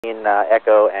in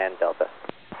Echo and Delta.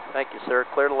 Thank you, sir.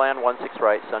 Clear to land 16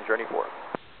 right, Sun Journey 4.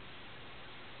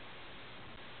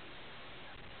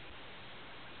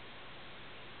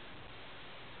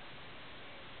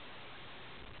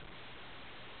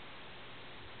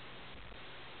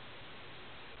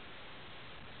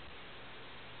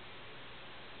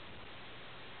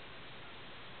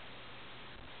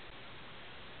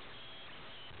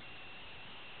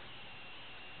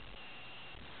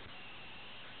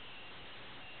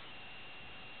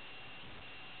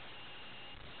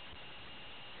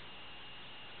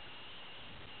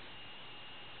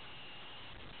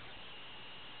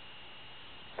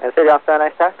 And City off Van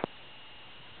Nuys Tower.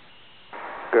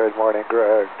 Good morning,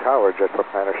 Tower, jet from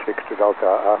 960 Delta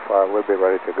Alpha. We'll be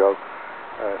ready to go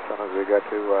as soon as we get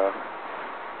to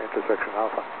intersection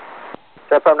Alpha.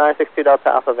 Jet from 962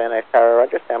 Delta Alpha Van Nuys Tower,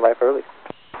 roger, stand by for release.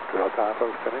 Delta Alpha,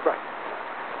 standing by.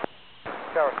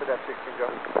 Tower, City 16,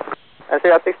 go. And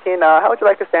City 16, how would you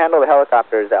like us to handle the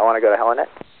helicopters that want to go to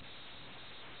Helinet?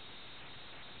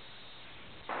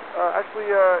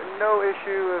 Actually, no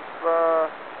issue if,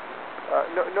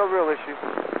 no real issue.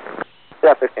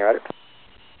 City 16, roger.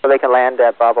 So they can land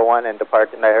at Bravo 1 and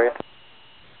depart in that area?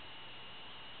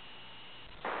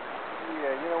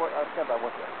 Yeah, you know what, I'll stand by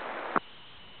one second.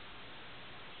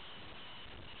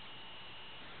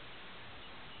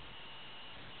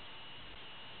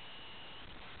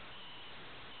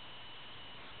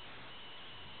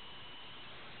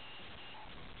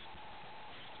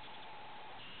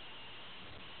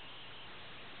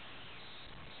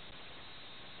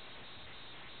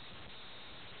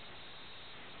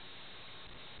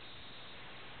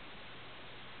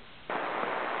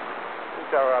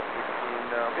 Tower up 16.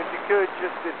 If you could,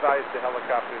 just advise the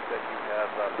helicopters that you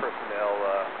have personnel,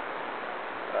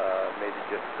 maybe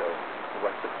just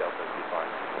west of Delta would be fine.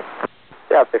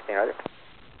 Yeah, 16, roger.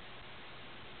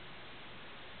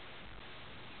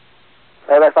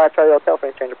 Airline 5 Charlie Hotel,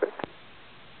 frame change approved.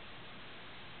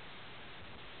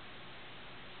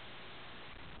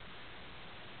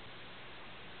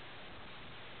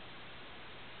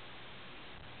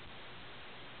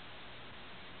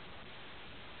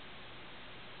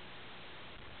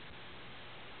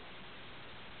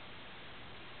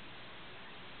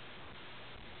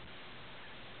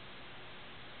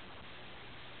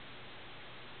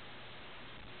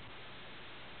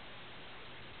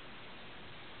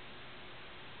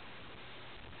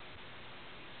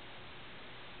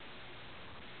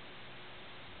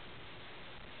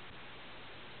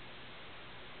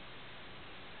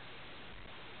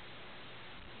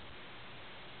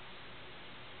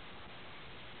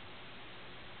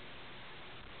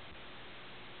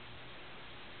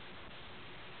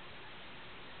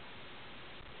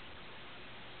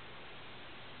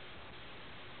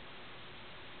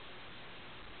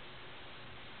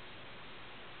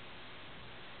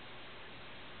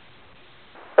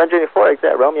 Sun Journey 4,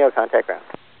 exit Romeo, contact ground.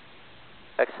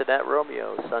 Exit at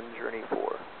Romeo, Sun Journey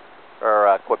 4.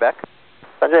 Or Quebec.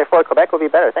 Sun Journey 4, Quebec will be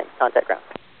better, thanks, contact ground.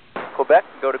 Quebec,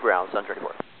 go to ground, Sun Journey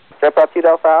 4. Jet up 2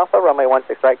 Delta Alpha, runway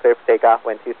 16 right, clear for takeoff,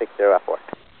 wind 260 F4.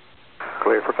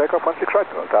 Clear for takeoff, 16 right,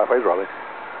 Delta Alpha is rolling.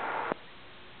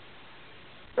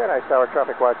 Van Nuys Tower,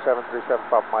 traffic wide 737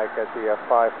 Pop Mike at the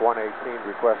 5118,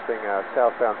 requesting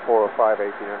southbound 405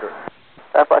 1800.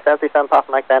 Southwest 737 Papa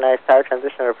Mike Van Nuys Tower,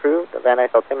 transition approved, Van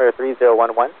Nuys altimeter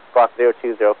 3011, block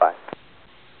 0205.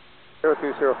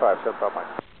 0205, 7 Pop Mike.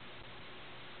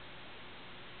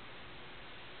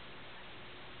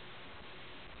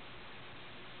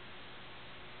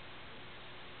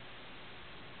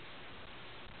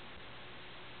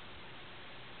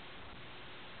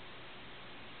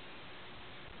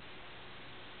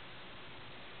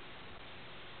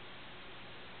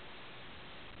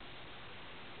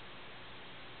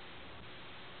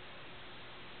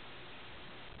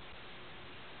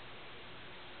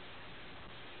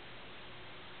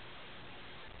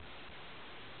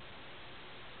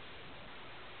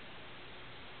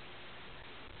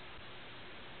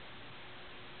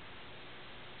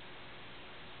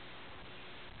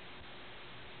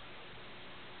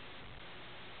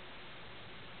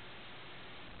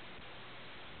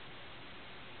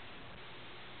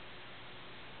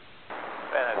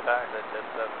 Van Nuys Tower, that's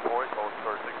at 4, hold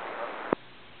for 16.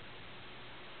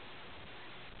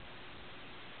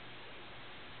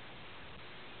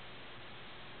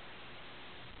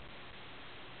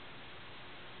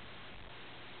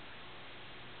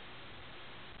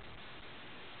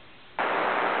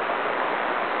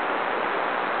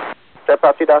 Jet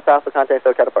prop 2 Delta Alpha, contact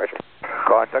SoCal departure.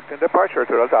 Contact and departure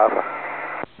to Delta Alpha.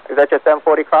 Is that your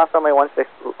 740 cross runway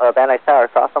 16, Van Nuys Tower,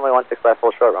 cross runway 16 left,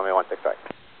 full short, runway 16 right.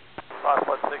 Cross,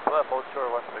 let's 6 left, hold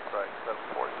short, 16 right,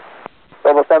 740.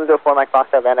 Global 704 Mike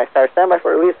Foxtrot, Van Nuys Tower, standby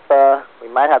for release. We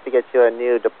might have to get you a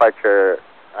new departure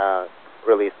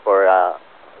release for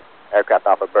aircraft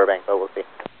off of Burbank, but we'll see.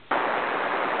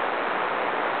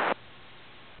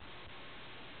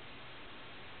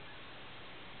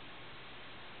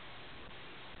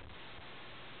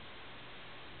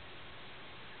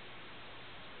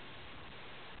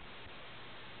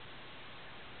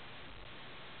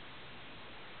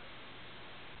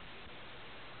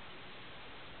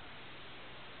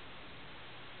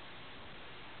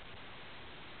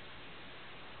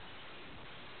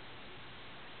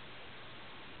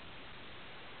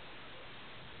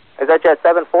 Is that jet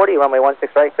 740, runway 16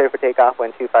 right, clear for takeoff,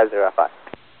 wind 250 5.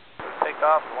 Take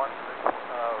off, 16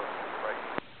 right.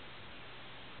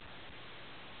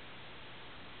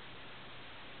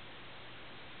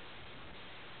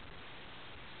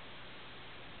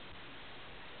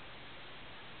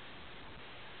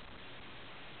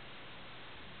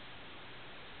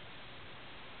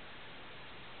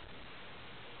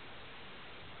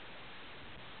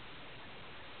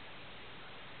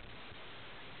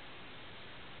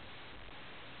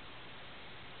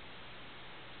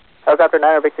 Helicopter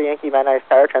 9 Victor Yankee, Van Nuys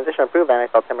Tower, transition approved, Van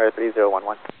Nuys altimeter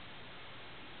 3011.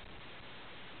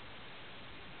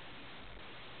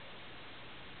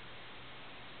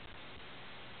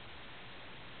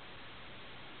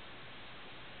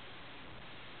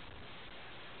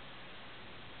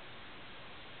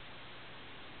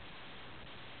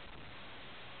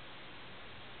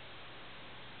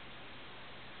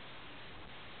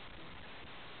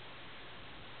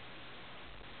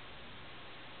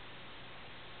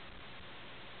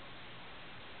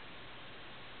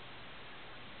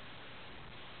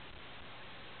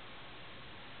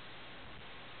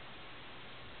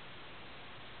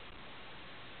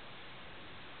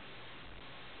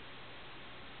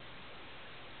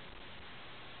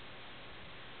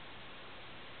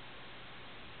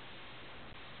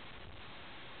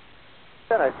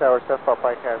 Van Nuys Tower, 7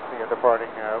 Pike has the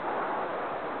departing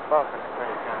Falcon.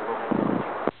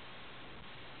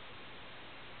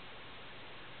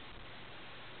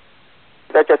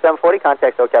 Is that jet 740,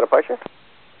 contact SoCal departure.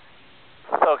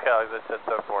 SoCal, that's at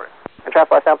 740. And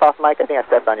traffic 7 off Mike, I think I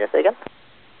stepped on you. Say again?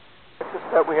 It's just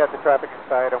that we have the traffic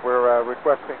inside and we're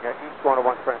requesting East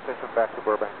 101 transition back to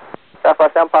Burbank.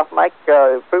 Traffic 7 off Mike,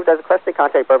 approved as requested,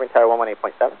 contact Burbank Tower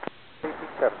 118.7.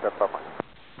 1877, 7 Mike.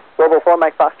 Global 4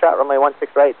 Mike Foxtrot, runway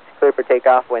 16 right, clear for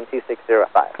takeoff, wind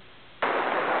 2605.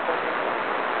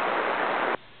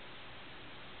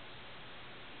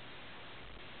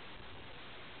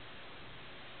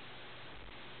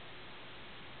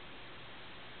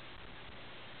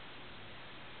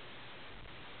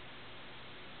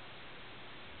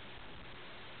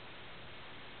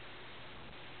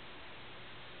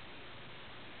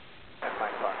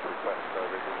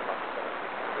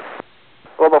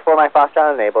 Global 4 Mike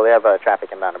Foxtrot enable, they have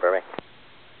traffic inbound to Burbank.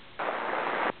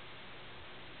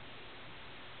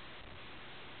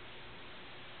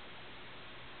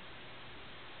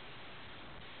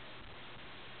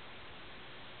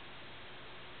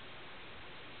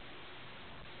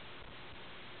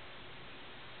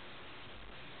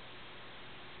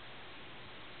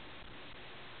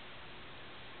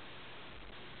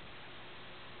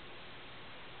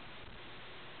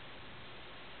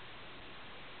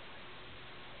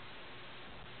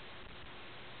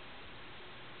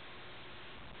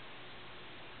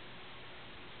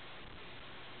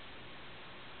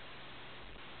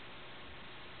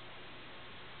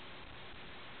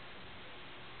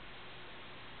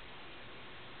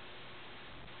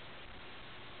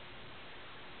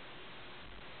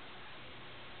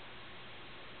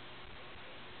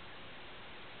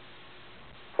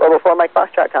 Global 4 Mike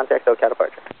Foxtrot, contact SoCal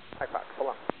departure. Hi, Fox, hold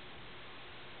on.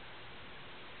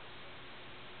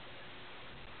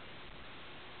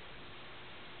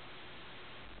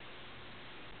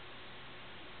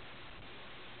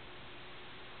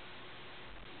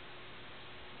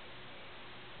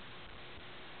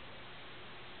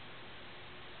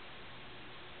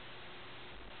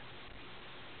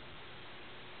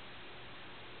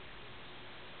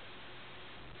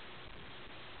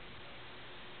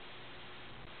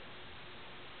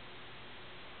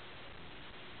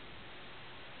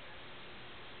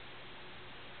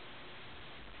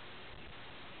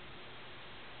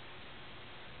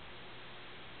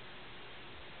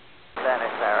 Van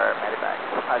Nuys Tower, Medivac,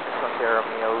 5610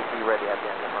 Romeo, be ready at the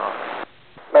end of the runway.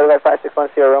 Medivac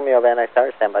 5610 Romeo, Van Nuys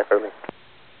Tower, standby for release.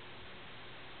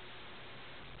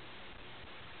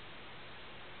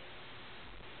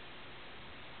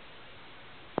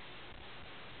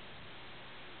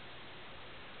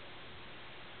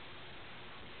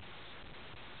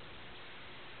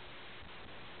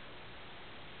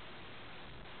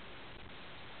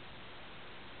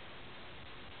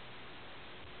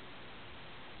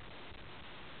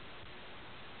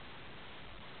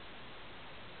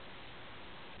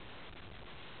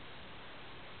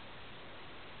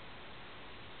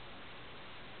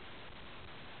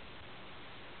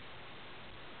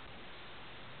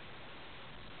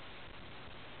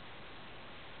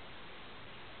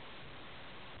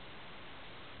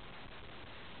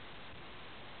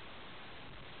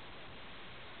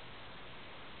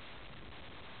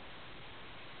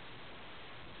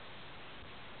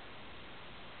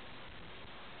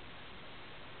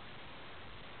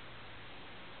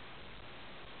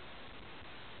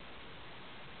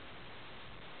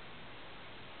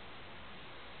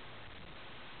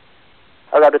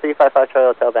 Helicopter 355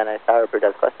 Charlie Hotel, Van Nuys Tower, approved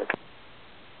as requested.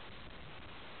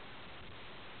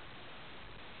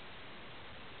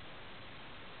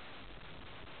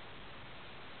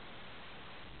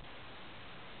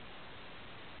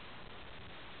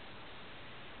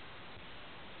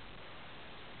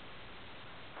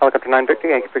 Helicopter 9 Victor,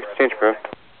 Yankee fixed exchange approved.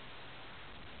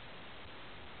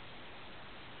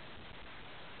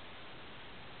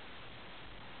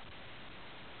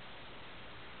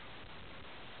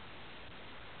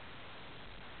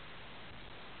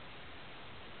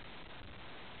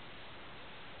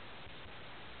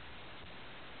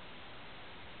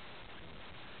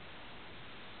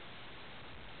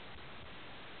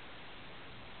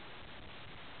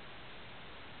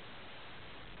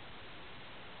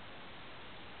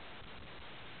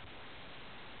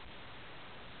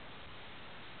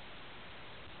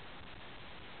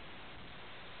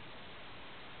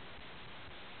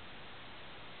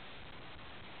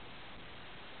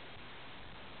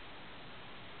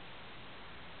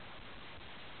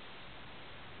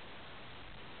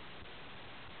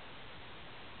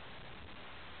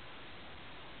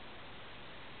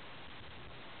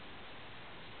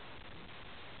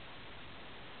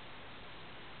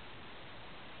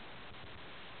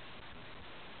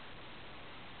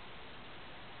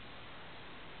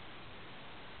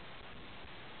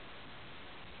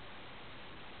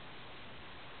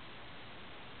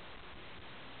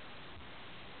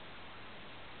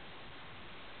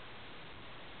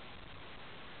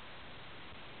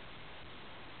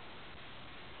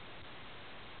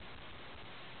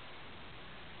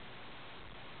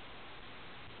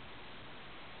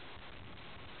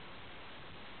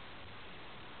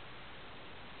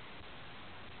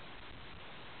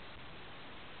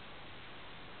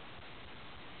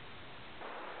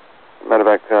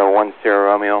 Medevac 10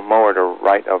 Romeo, mower to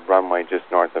right of runway just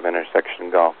north of intersection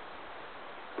Golf.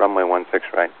 Runway 16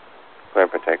 right, clear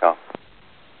for takeoff.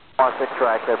 16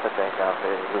 right, clear for takeoff.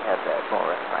 We have that more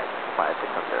right,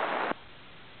 5610.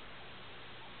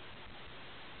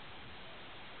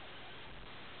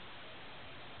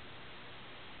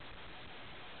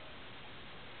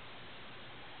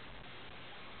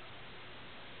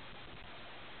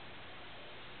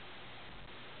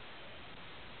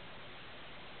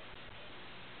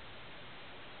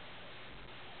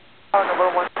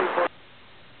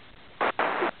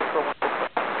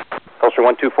 Culture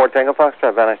 124 Tango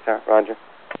Foxtrot, Van Nuys Tower, roger.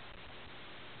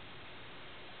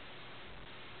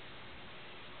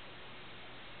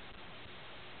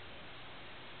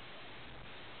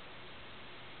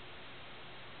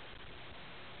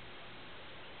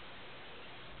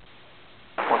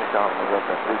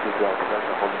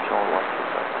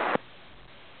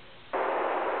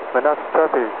 Manus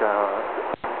traffic,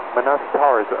 Manus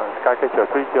Towers,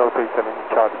 Skycatcher 3037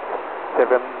 Charlie,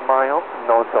 7 miles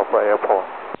north of airport.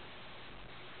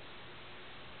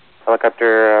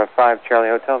 Helicopter 5 Charlie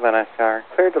Hotel, Van Nuys Tower,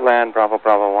 cleared to land, Bravo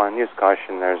Bravo 1. Use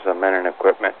caution, there's men and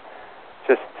equipment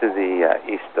just to the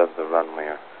east of the runway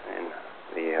in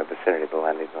the vicinity of the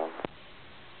landing zone.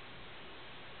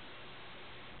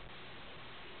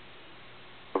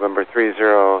 November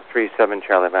 3037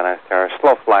 Charlie, Van Nuys Tower,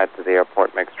 slow flight to the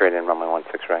airport, make straight in runway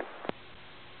 16 right.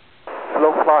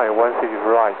 Slow fly 16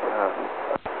 right,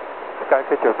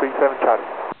 Skycatcher 37 Charlie.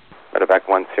 Medevac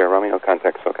 10 Romeo,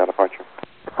 contact SoCal departure.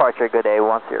 Departure, good day, 10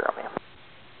 Romeo.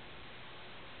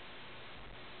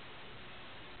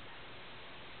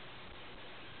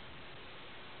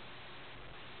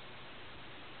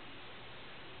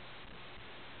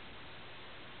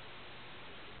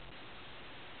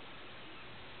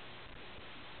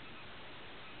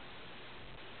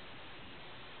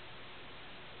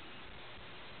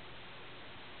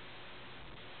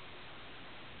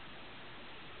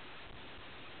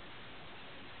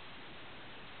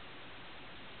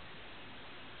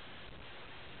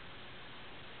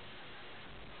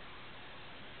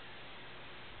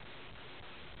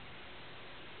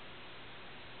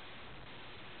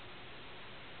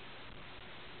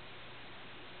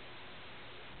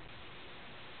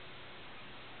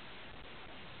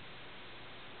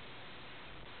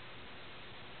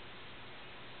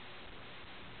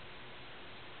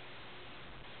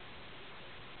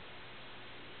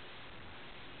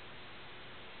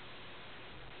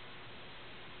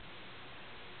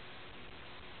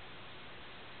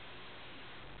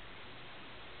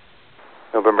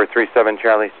 November 37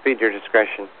 Charlie, speed your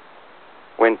discretion.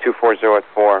 Wind 240 at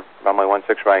 4, runway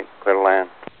 16 right, clear to land.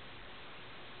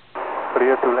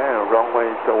 Clear to land, runway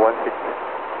 16.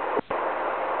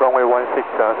 Runway 16,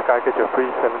 Skycatcher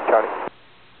 37 Charlie.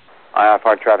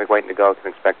 IFR traffic waiting to go,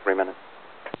 can expect 3 minutes.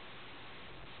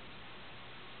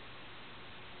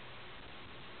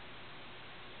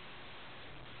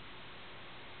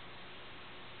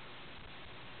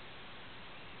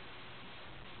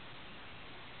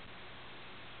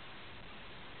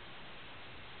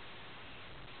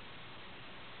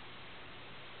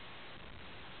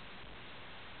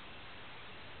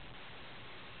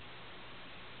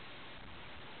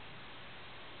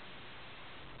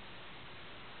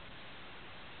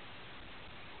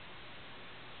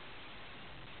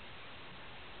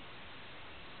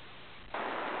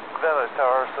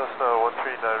 Cessna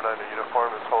 1399, the uniform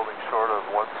is holding short of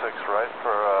 16 right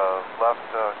for left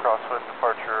crosswind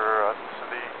departure to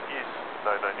the east,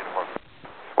 99 uniform.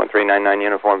 1399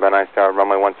 uniform, Van Nuys Tower,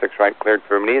 runway 16 right, cleared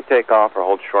for immediate takeoff or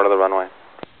hold short of the runway.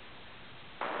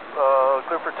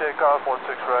 Clear for takeoff,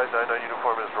 16 right, 99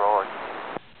 uniform is rolling.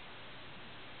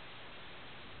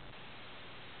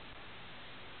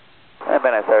 And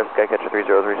Van Nuys Tower, Skycatcher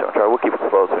 3037 Charlie. We'll keep it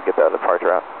slow so we can get the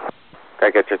departure out.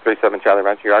 Skycatcher 37 Charlie,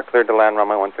 roger. You are cleared to land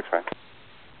runway 16 right.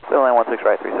 Still land 16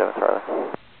 right, 37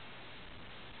 Charlie.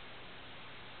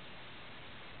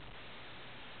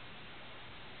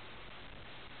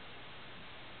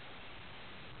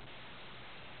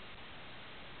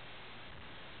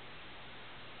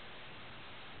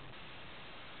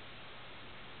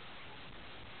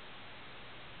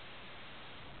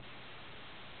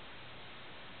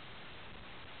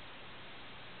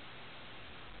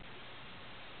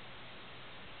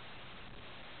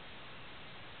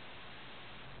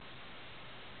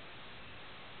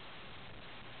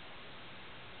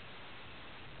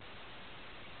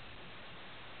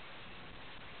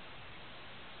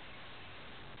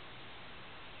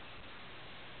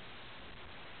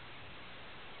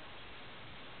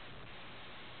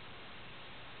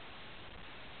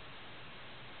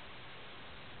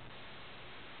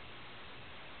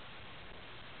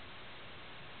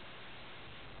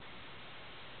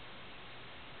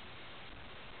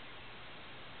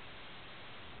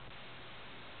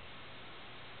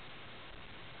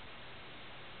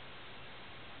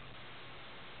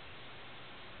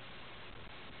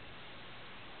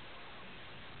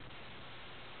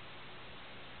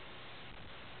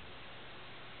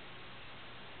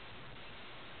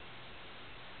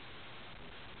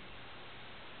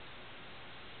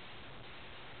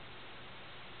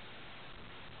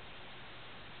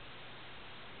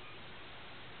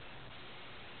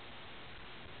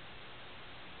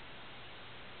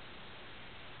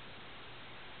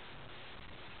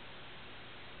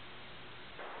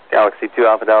 Galaxy 2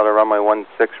 Alpha Delta, runway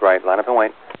 16 right, line up and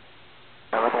wait.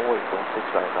 Line up and wait,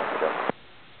 16 right, Alpha Delta.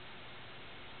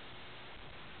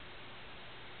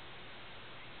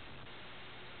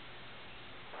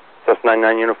 Cessna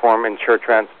 99 uniform, ensure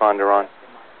transponder on.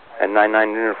 And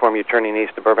 99 uniform, you turning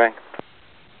east to Burbank?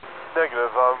 Negative,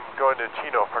 I'm going to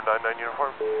Chino for 99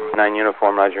 uniform. 9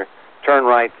 uniform, roger. Turn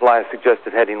right, fly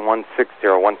suggested heading 160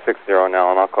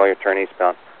 now, and I'll call your turn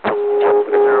eastbound.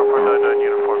 160 for 99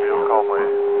 uniform, you'll call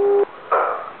my...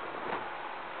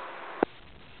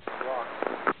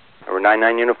 Number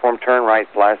 99 uniform, turn right,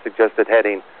 fly suggested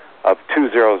heading of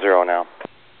 200 now.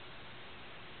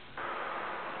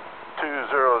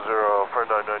 200 for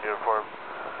 99 uniform.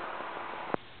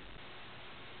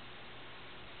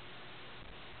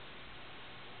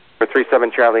 For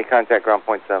 37 Charlie, contact ground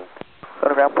point 7. Go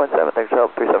to ground point 7, thanks for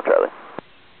help, 37 Charlie.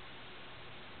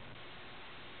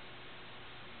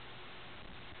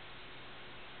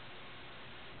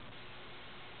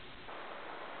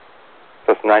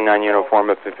 Plus 99 uniform,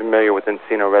 if you're familiar with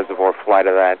Encino Reservoir, fly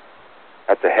to that.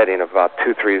 That's a heading of about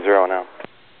 230 now.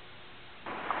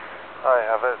 I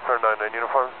have it for 99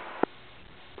 uniform.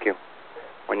 Thank you.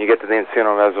 When you get to the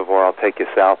Encino Reservoir, I'll take you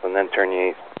south and then turn you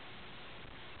east.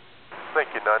 Thank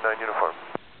you, 99 uniform.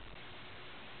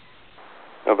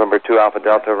 November 2 Alpha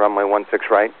Delta, runway 16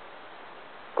 right.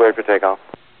 Cleared for takeoff.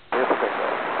 Clear for takeoff,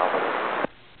 Alpha Delta.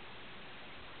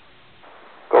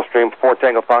 Gulfstream 4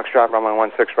 Tango Foxtrot,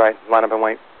 runway 16 right. Line up and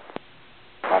wait.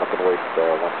 Line up and wait, 16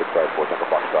 right, 4 Tango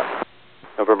Foxtrot.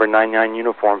 November 99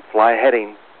 uniform, fly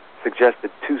heading,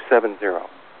 suggested 270. 270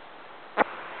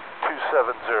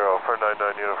 for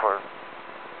 99 uniform.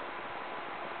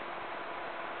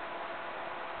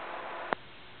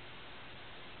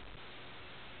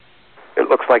 It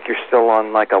looks like you're still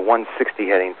on like a 160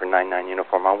 heading for 99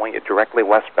 uniform. I want you directly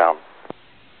westbound.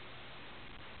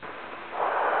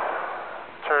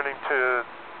 Turning to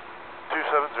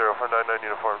 270 for 99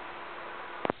 uniform.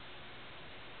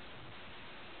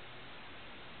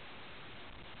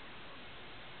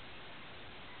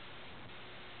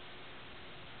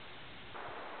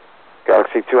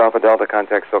 Galaxy 2 Alpha Delta,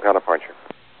 contact SoCal departure.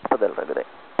 Alpha Delta, good day.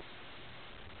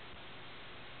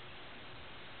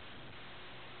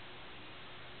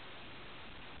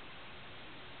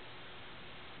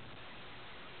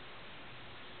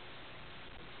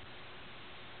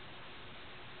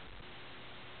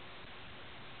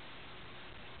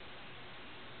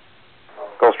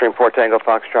 Gulfstream 4 Tango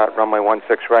Foxtrot, runway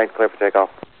 16 right, clear for takeoff.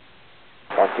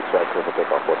 16 right, clear for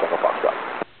takeoff, 4 Tango Foxtrot.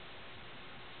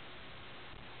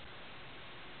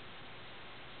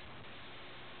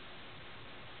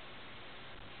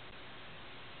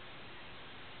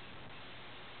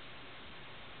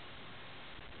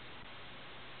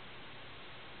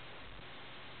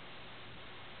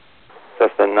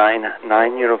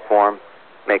 9-9 uniform,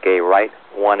 make a right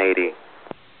 180.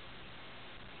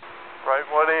 Right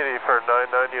 180 for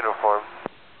 9-9 uniform.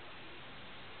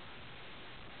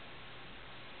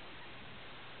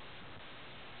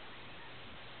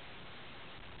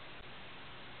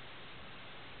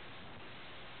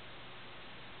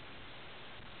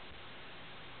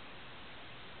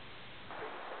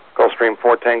 Gulfstream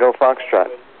 4 Tango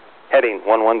Foxtrot. Heading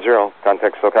 110,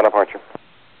 contact SoCal departure.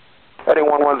 Heading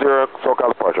 110, SoCal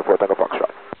departure, 4 Tango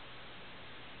Foxtrot.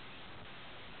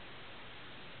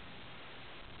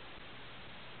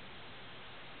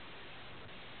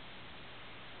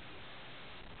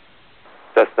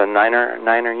 That's the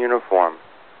 9er uniform.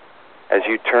 As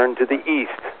you turn to the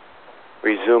east,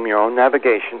 resume your own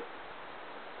navigation,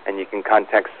 and you can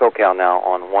contact SoCal now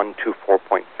on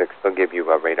 124.6. They'll give you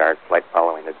a radar flight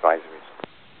following advisories.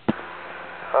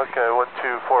 Okay, 124.6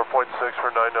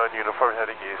 for 9-9 uniform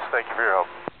heading east. Thank you for your help.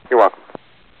 You're welcome.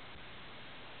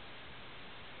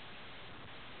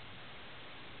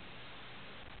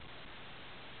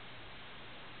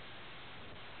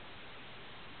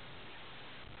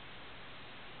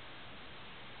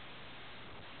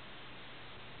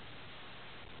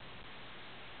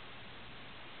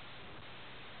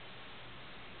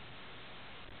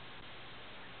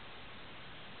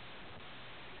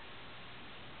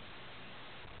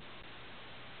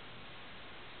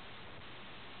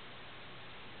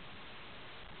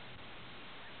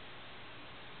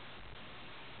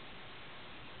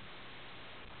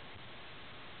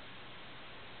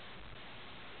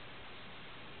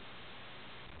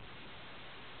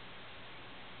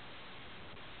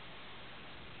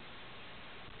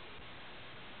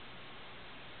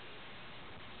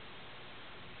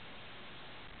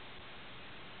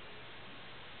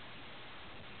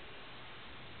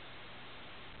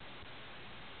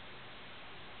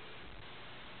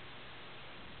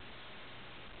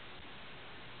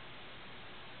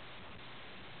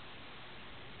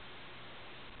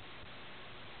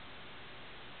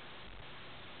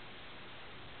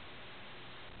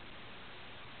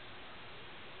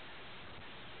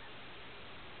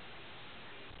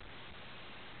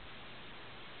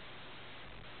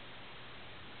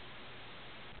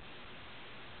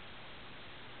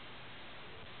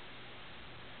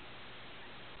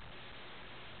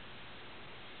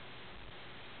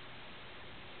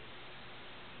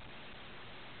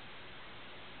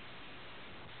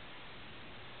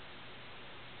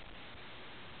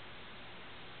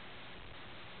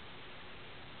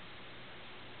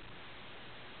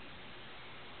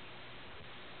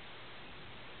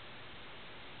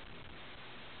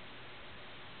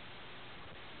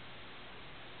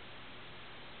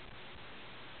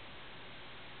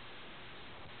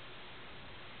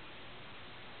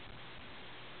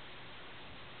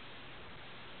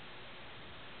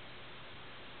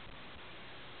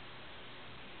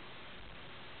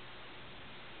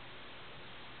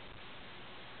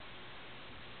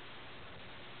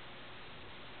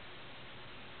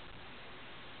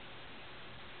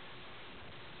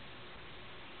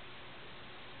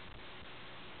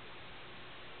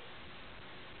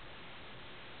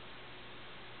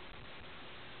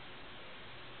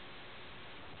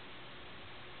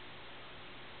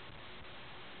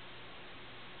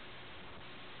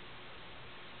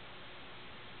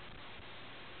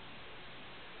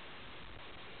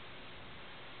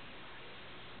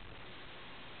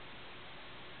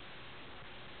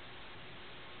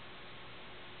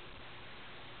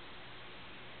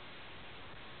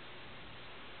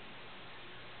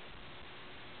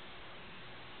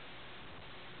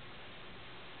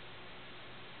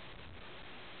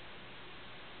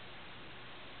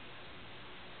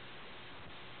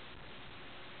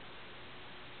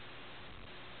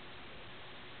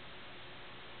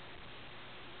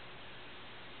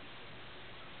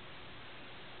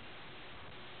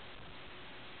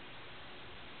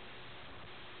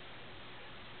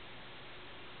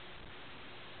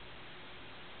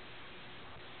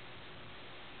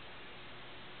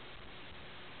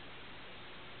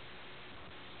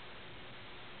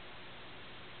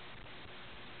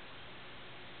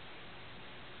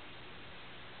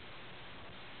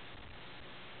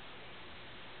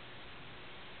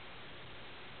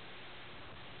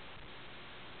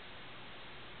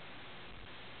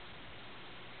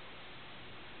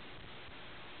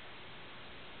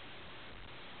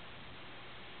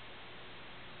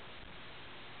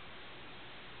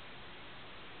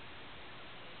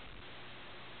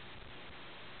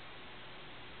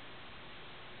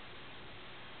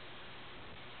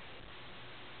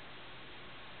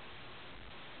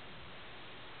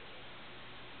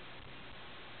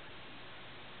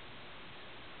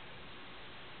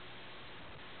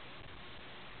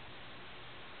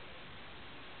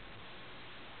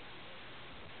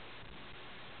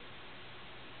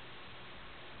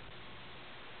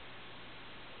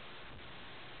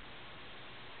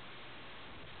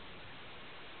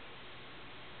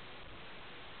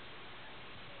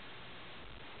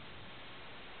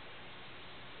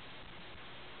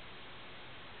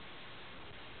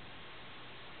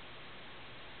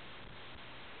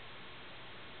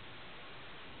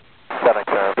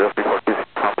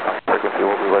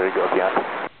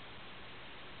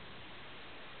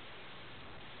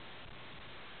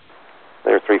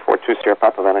 342 Sierra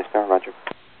Papa, Van Star, roger.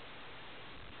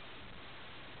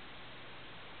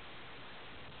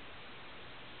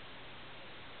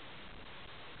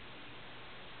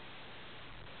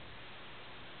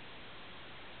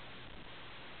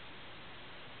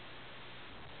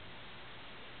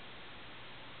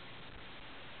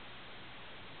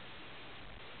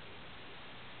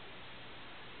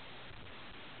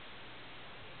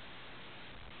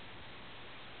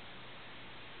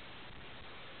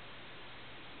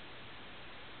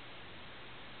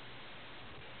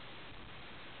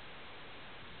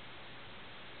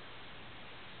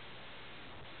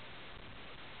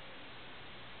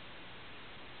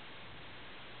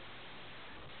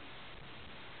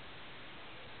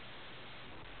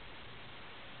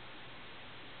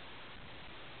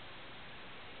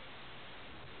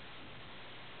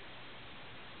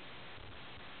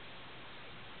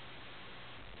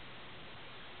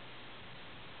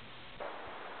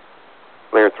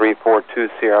 Clear 342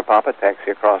 Sierra Papa,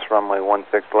 taxi across runway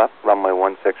 16 left,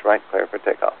 runway 16 right, clear for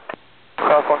takeoff.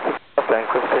 Cross 16 left, and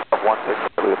clear for takeoff 16,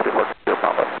 clear 342 Sierra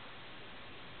Papa.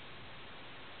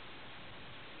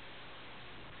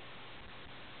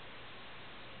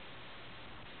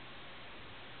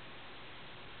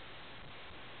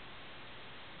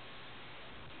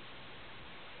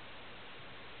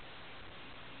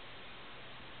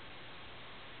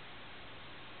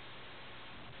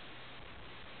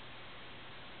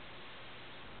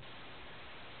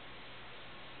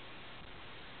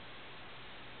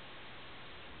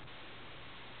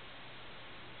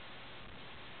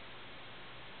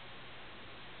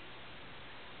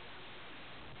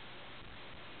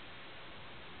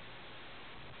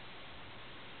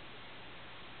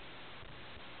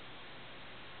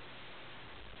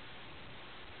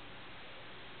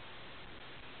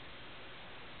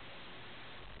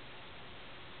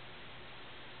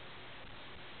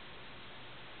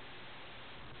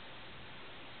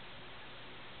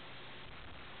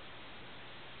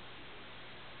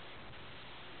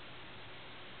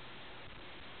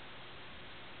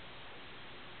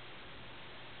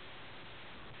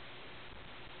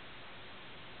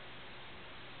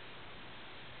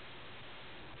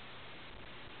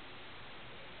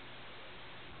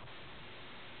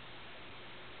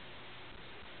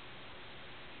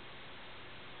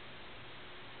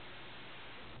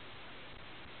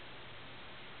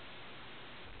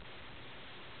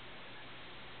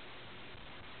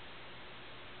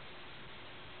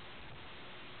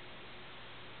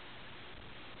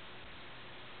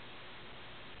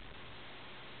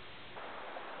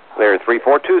 Clear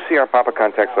 342 Sierra Papa,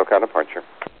 contact SoCal departure.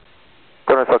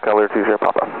 Go to SoCal, clear 2 Sierra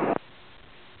Papa.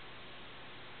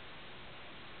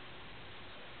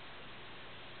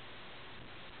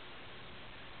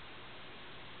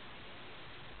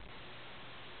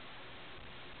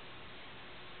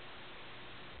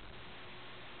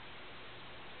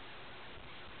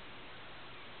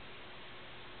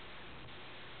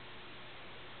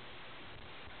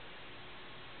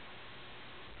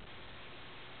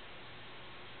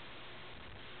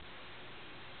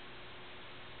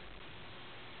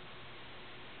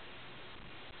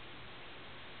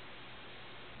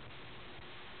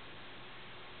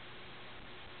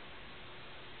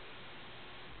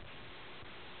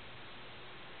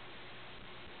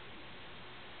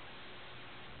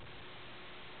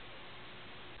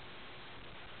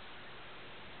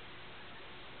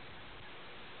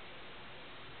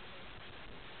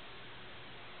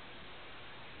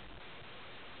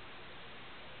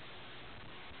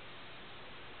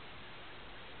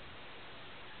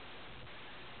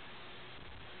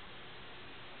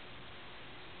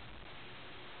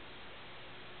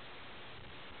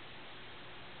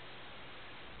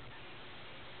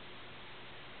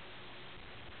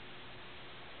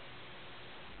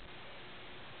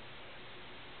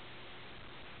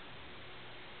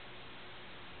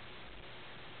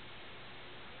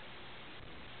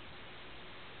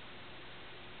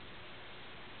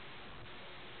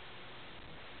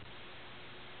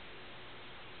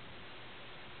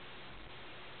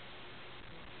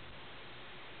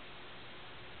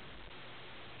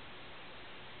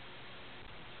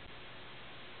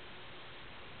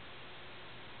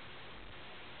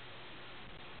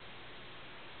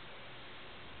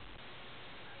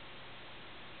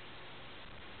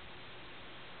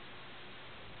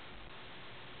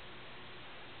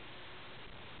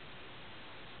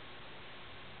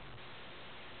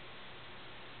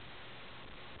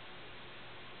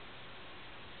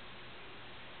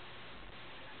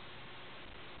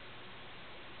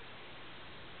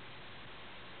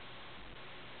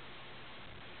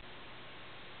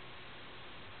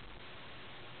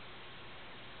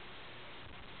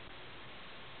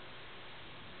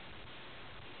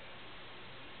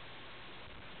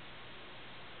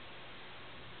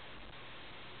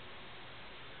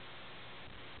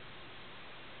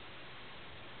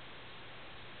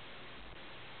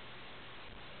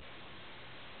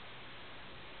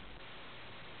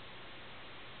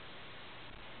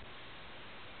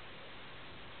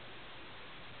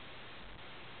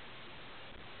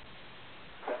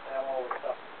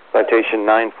 Citation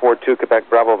 942, Quebec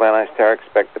Bravo, Van Nuys Tower,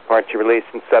 expect departure release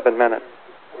in 7 minutes.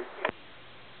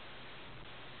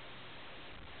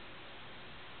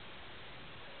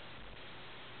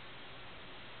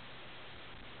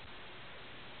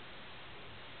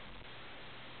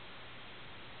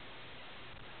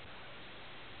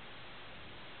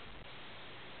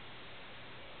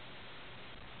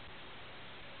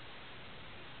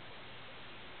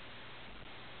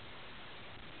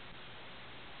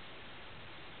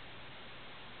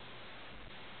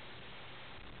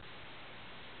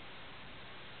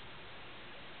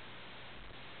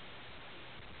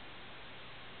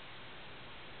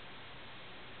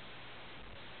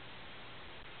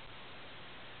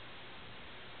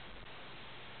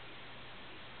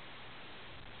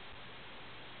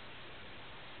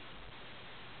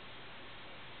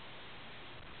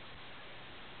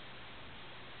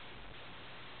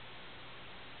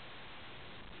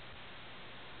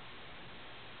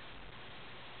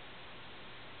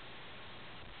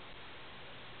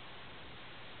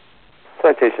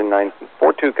 Citation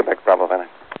 942, Quebec Bravo, Van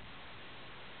Nuys.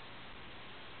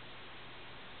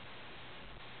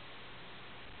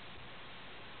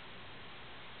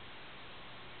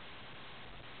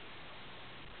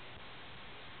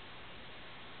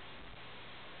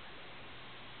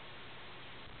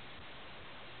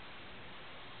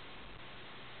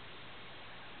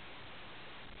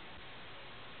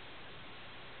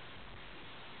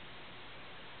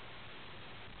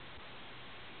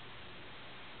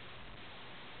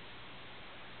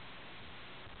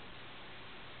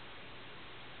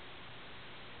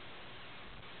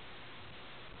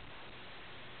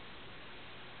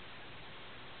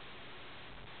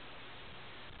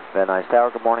 Van Nuys Tower,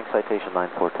 good morning. Citation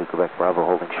 942, Quebec Bravo,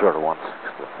 holding short of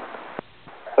 16.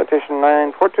 Citation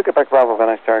 942, Quebec Bravo, Van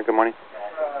Nuys Tower, good morning.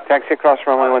 Taxi across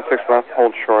runway 16 left,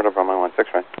 hold short of runway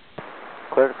 16 right.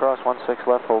 Cleared across 16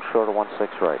 left, hold short of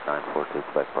 16 right, 942,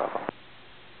 Quebec Bravo.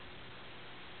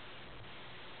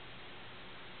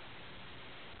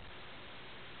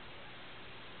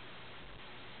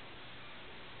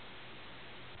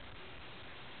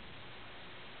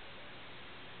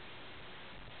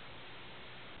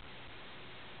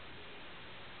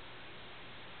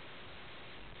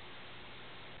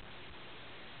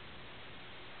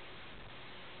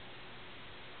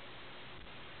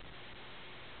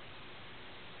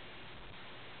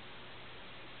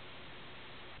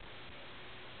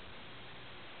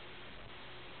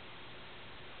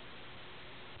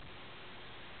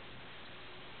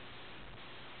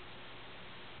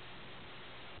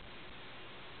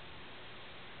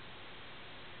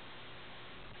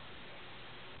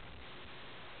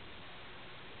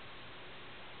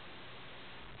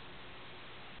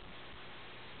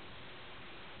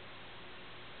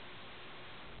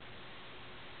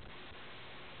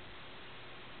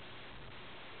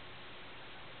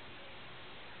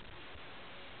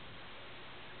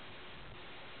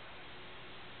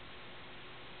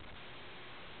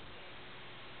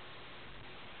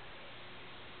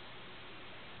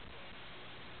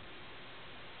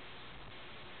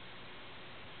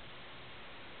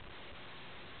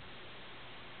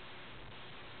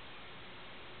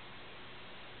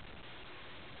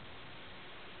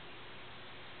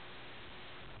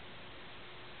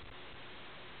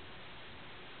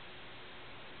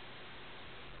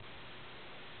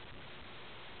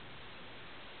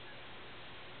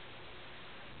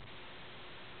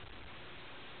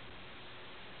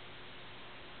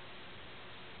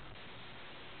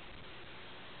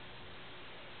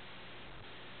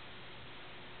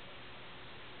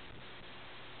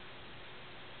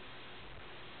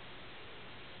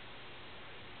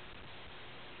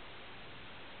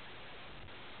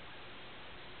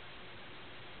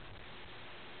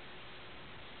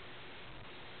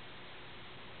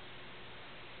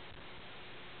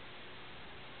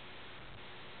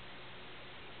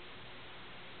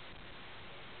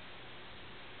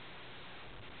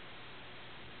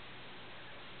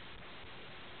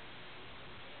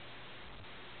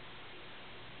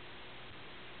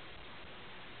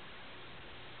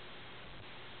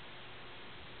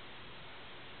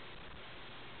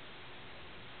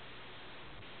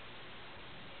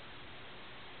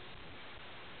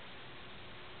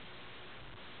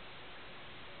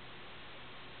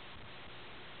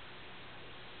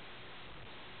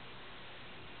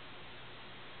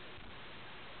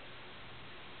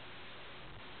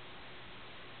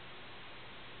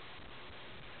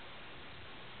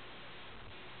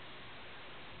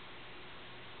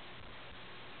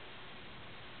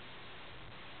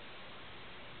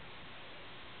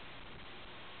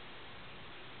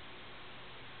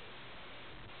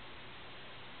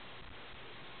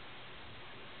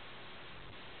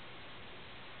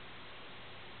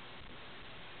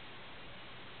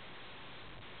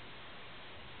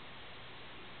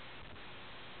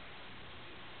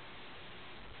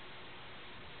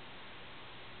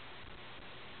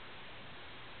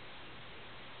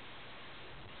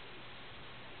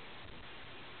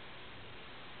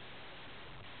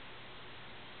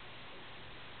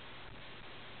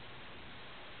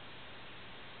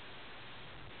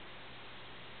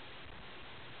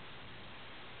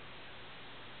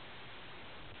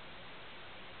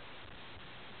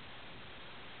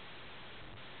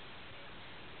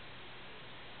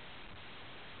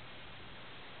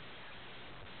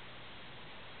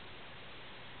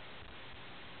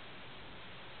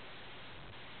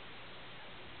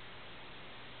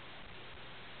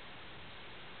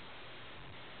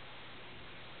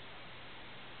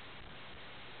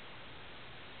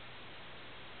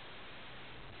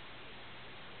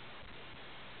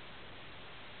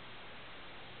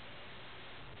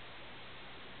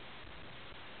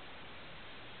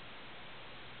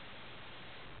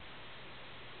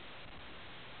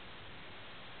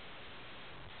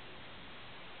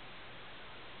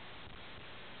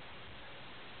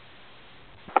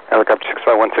 Helicopter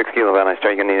 6516 Kilo Van Nuys,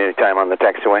 are you going to need any time on the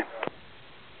taxiway?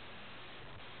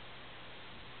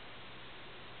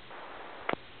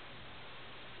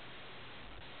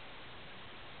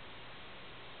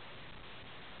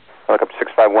 Helicopter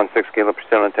 6516 Kilo,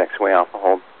 proceed on the taxiway, Alpha,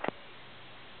 hold.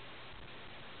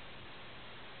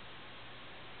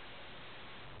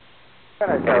 Van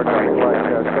Nuys Tower, traffic light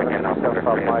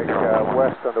 7 Mike,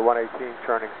 west on the 118,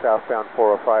 turning southbound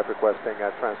 405, requesting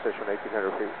transition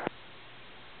 1800 feet.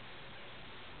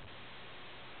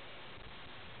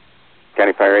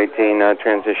 County Fire 18,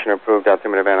 transition approved,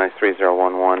 altimeter Van Nuys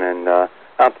 3011, and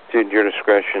altitude, your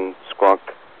discretion, squawk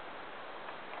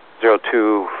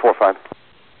 0245.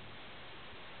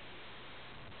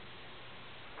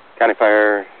 County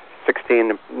Fire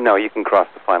 16, no, you can cross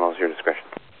the finals, your discretion.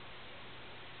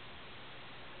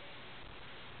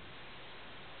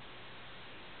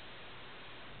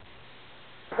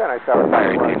 Van Nuys Tower,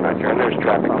 Fire 18, Roger, and there's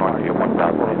traffic north of you,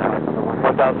 1,800.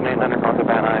 1,800 north of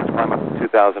Van Nuys, climb up to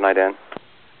 2,000, ident.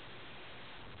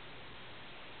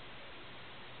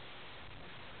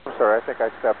 I'm sorry, I think I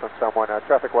stepped on someone.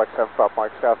 Traffic watch 7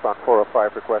 Mike, southbound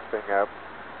 405, requesting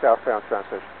southbound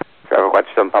transition. Traffic watch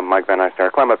 7 Mike, Van Nuys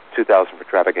Tower, climb up to 2,000 for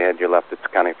traffic ahead, your left, it's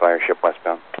County Fire ship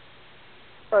westbound.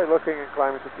 All right, looking and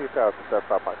climbing to 2,000,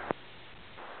 7 Mike.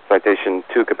 Citation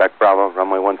 2, Quebec Bravo,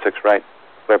 runway 16 right,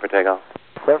 clear for takeoff.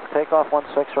 Clear for takeoff,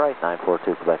 16 right,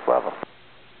 942 Quebec Bravo.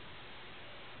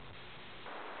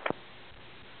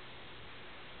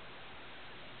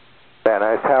 Van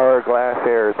Nuys Tower, Glass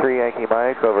Air 3 Yankee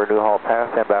Mike over Newhall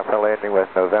Pass, inbound for landing with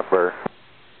November.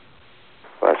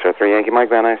 Glass Air 3 Yankee Mike,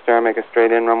 Van Nuys Tower, make a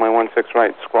straight in, runway 16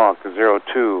 right, squawk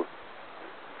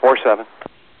 0247.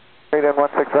 Straight in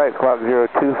 16 right, squawk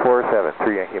 0247,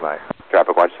 3 Yankee Mike.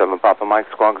 Traffic watch 7 Papa Mike,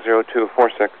 squawk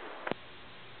 0246.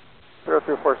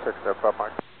 0246, 7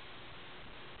 Mike.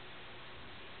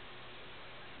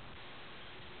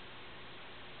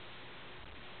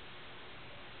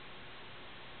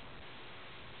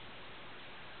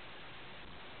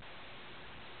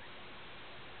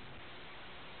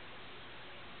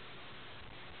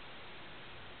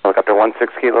 Helicopter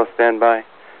 16 Kilo, standby.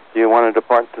 Do you want to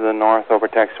depart to the north over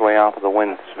taxiway Alpha? The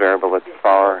wind's variable, it's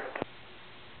far.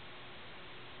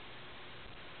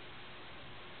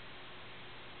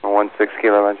 16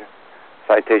 Kilo, Roger.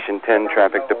 Citation 10,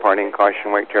 traffic departing,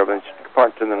 caution, wake turbulence.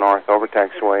 Depart to the north over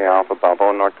taxiway Alpha,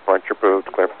 Bravo, north departure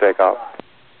approved, clear for takeoff.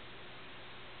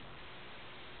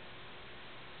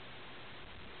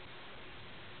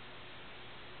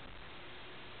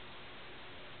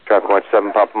 Traffic watch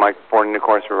 7 Papa Mike, reporting to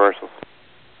course reversals.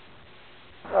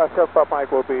 7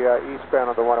 Mike will be eastbound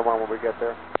on the 101 when we get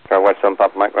there. Traffic watch 7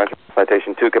 Papa Mike, Roger.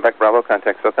 Citation 2, Quebec Bravo,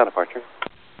 contact SoCal departure.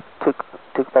 2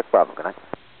 Quebec Bravo, good night.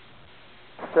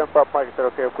 7 Mike, is that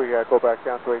okay if we go back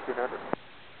down to 1800?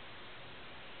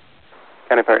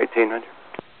 County Fire 18, Roger.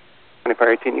 County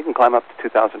Fire 18, you can climb up to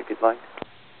 2,000 if you'd like.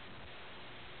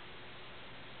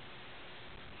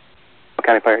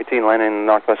 County Fire 18, landing in the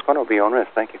northwest corner will be on risk,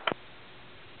 thank you.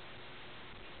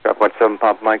 Traffic watch 7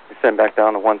 Papa Mike, descend back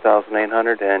down to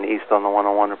 1,800 and east on the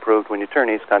 101 approved. When you turn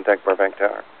east, contact Burbank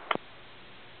Tower.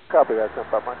 Copy that,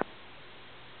 7 Mike.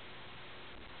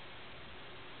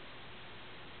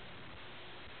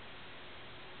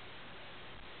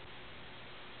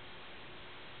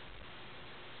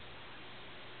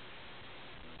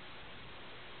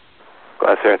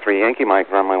 Glass Air 3 Yankee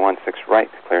Mike, runway 16 right,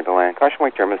 cleared to land. Caution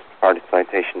wake terminus departed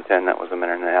citation 10, that was a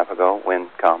minute and a half ago. Wind,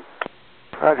 calm.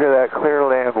 Roger that, clear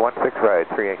land 16 right,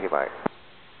 3 Yankee Mike.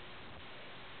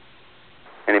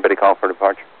 Anybody call for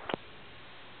departure?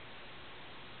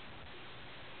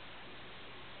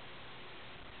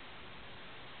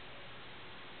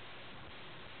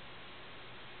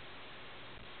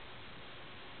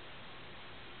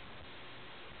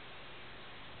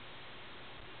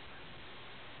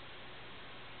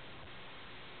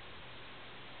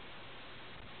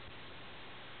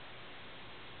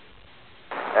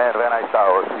 And Van Nuys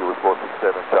Tower, he was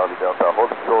 467 Charlie Delta, hold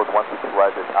control 16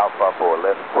 right at Alpha for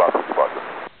left, cross departure.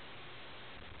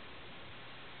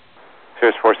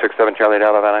 Cirrus 467 Charlie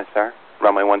Delta, Van Nuys Tower,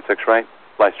 runway 16 right,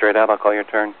 fly straight out, I'll call your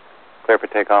turn. Clear for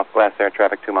takeoff, Glass Air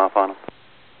traffic 2 mile final.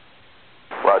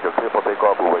 Roger, clear for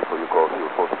takeoff, we'll wait for your call, he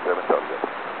was 467 Charlie Delta.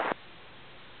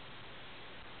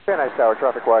 Van Nuys Tower,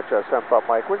 traffic watch 7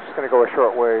 Mike. We're just going to go a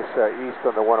short ways east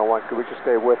on the 101. Could we just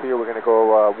stay with you? We're going to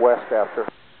go west after.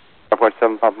 Traffic watch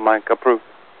 7 Papa Mike, approved.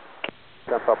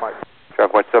 7 Mike.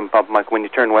 Traffic watch 7 Papa Mike, when you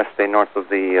turn west, stay north of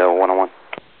the 101.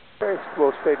 Okay,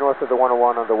 we'll stay north of the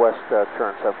 101 on the west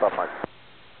turn, 7 Mike.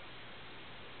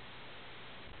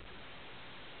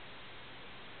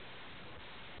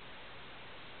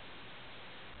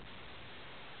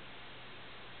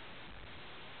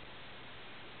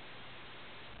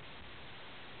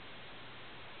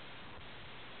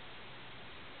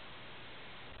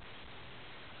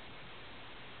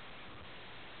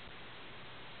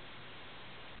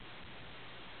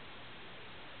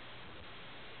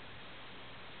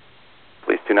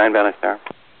 29, Van Nuys Tower.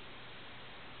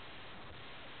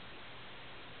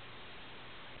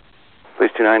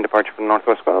 Please 29, departure from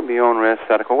Northwest Guelph, be on risk,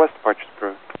 Statical West, departure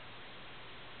approved.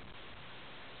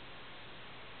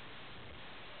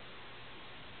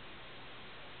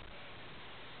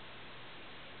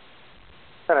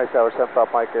 Van Nuys Tower, 7 Pop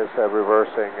Mike is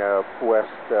reversing west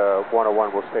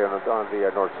 101 will stay on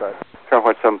the north side. Charlie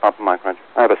White 7 Papa Mike, Roger.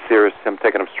 I have a Cirrus, I'm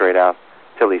taking him straight out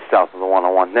till he's south of the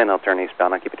 101, then he'll turn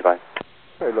eastbound. I'll keep it divided.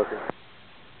 Hey, looking.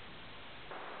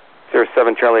 Cirrus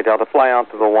 7 Charlie Delta, fly out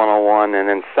to the 101, and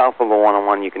then south of the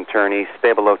 101 you can turn east,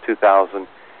 stay below 2000,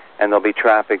 and there'll be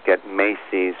traffic at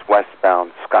Macy's,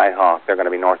 westbound, Skyhawk. They're going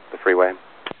to be north of the freeway.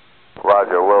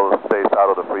 Roger, we'll stay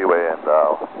south of the freeway and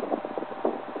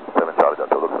 7 Charlie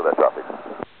Delta, look for that traffic.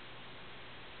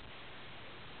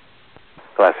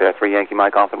 Class Air 3 Yankee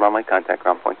Mike off the runway, contact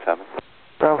ground point 7.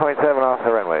 Ground point 7 off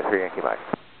the runway, 3 Yankee Mike.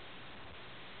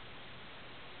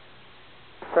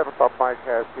 7 Pop Mike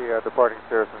has the departing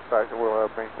Cirrus in sight, and we'll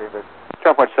maintain it.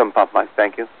 Charlie White 7 Papa Mike,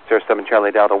 thank you. Cirrus 7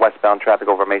 Charlie Delta, westbound traffic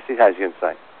over Macy's has you in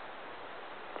sight.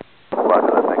 Roger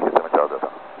that, thank you, 7 Charlie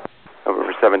Delta. Over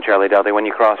for 7 Charlie Delta, when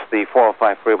you cross the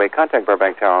 405 freeway, contact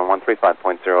Burbank Tower on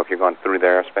 135.0 if you're going through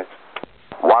their airspace.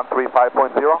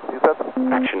 135.0, you said?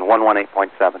 Action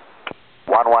 118.7.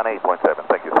 118.7,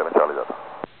 thank you, 7 Charlie Delta.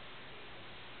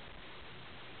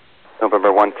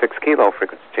 November 16 Kilo,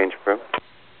 frequency change approved.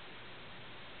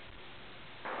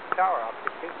 Tower op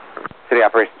 16. City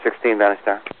Operation 16, Van Nuys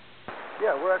Tower.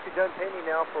 Yeah, we're actually done painting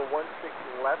now for 16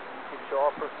 left. You can show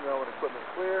all personnel and equipment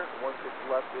clear. 16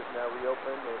 left is now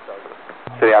reopened and it's all good.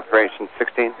 City Operation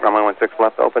 16, runway 16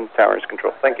 left open, tower is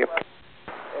controlled. Thank you.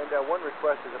 And one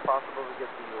request, is it possible to get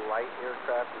the light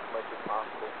aircraft as much as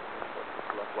possible?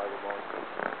 16 left while we're going.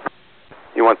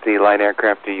 You want the light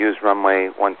aircraft to use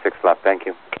runway 16 left. Thank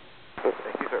you. Thank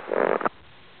you, sir.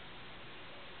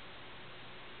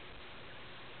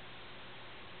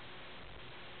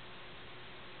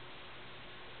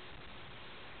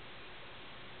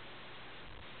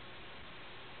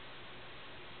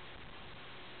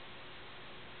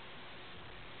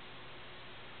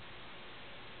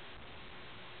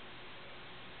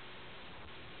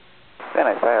 Van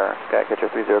Nuys Tower,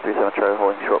 Skycatcher 3037 Charlie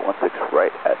holding short 16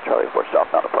 right at Charlie for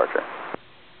southbound departure.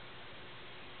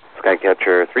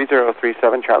 Skycatcher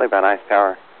 3037 Charlie, Van Nuys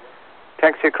Tower.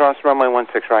 Taxi across runway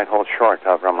 16 right, hold short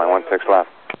of runway 16 left.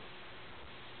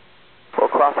 We'll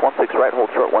cross 16 right, hold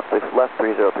short 16 left,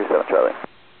 3037 Charlie.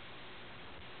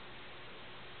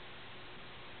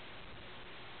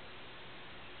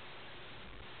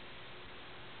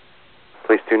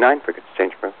 Please 29, frequency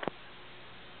change approved.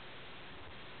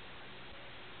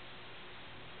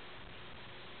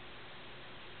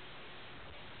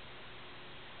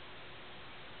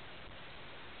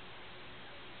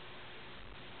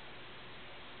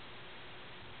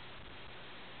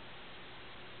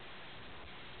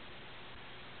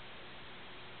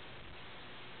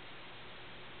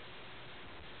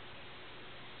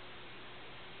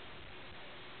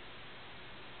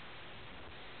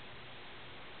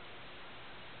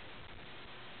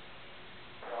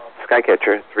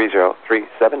 Skycatcher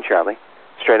 3037 Charlie.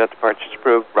 Straight up departure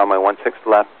approved. Runway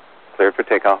 16 left. Cleared for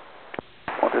takeoff.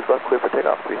 16 left, clear for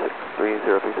takeoff.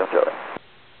 3037 Charlie.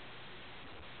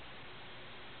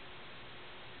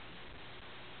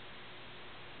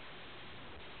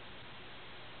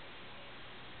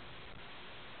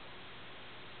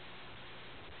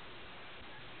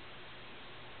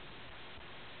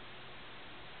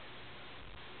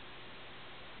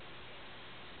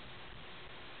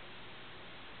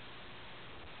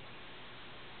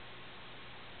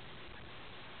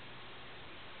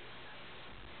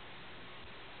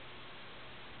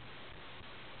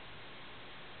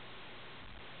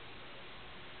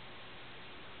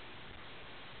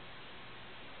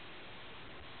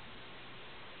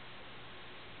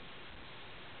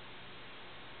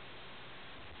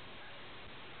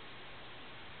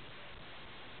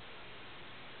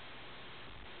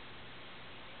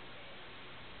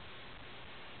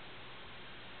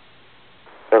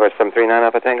 Service 739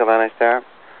 Alpha Tango, Van Nuys Tower.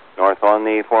 North on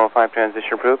the 405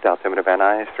 transition approved. Altimeter Van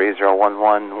Nuys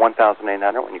 3011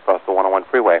 1800 when you cross the 101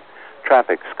 freeway.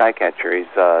 Traffic, Skycatcher.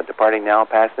 He's departing now,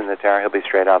 passing the tower. He'll be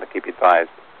straight out to keep you advised.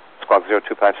 Squawk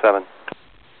 0257.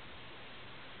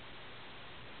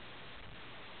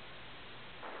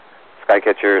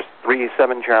 Skycatcher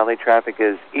 37 Charlie. Traffic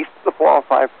is east of the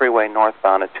 405 freeway,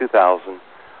 northbound at 2000.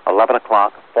 11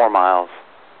 o'clock, 4 miles.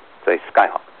 It's a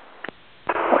Skyhawk.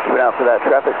 Keep an eye out for that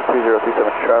traffic,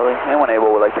 3037 Charlie. And when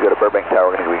able, we'd like to go to Burbank Tower.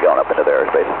 We're going to be going up into their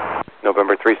airspace.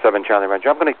 November 37 Charlie, Roger.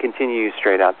 I'm going to continue you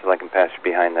straight out till I can pass you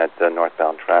behind that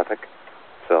northbound traffic.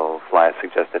 So fly as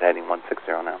suggested, heading 160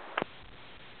 now.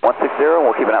 160,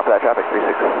 we'll keep an eye out for that traffic,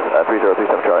 3037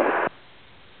 Charlie.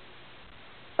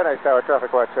 Van Nuys Tower,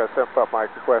 traffic watch 7 Pop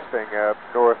Mike requesting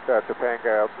north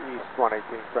Topanga, east 118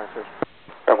 Francis.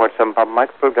 Traffic watch 7 Papa Mike,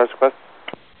 approved as requested.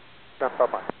 7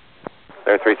 Pop Mike.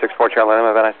 There 364 Charlie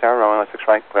Lima, Van Nuys Tower, runway 16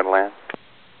 right, clear to land.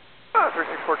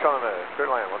 364 Charlie Lima, clear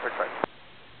to land, 16 right.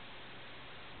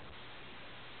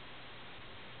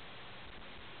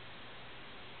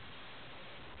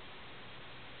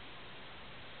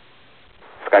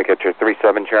 Skycatcher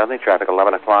 37 Charlie, traffic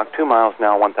 11 o'clock, 2 miles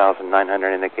now,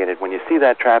 1,900 indicated. When you see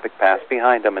that traffic pass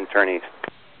behind them and turn east.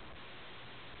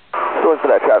 So for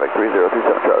that traffic,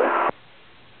 3037 Charlie.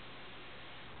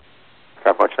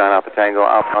 Traffic watch 9 Alpha Tango,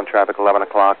 outbound traffic 11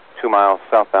 o'clock, 2 miles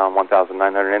southbound,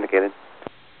 1,900 indicated.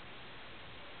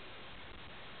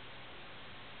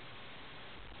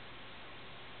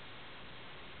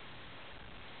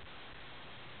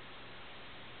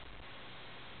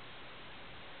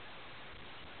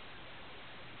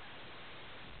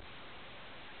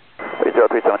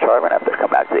 Charlie, we're going to have to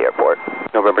come back to the airport.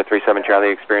 November 37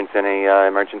 Charlie, experience any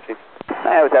emergency?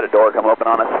 I was at a door coming open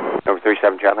on us. November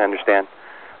 37 Charlie, understand.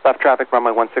 Left traffic,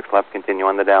 runway 16 left, continue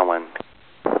on the downwind.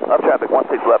 Left traffic,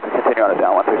 16 left, continue on the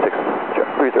down,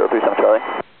 3037 Charlie.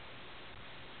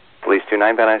 Police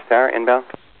 29, Van Nuys Tower, inbound.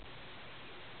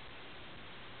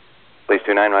 Police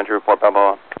 29, roger, report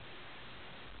Balboa.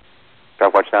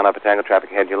 Traffic watch down, Alpha Tango,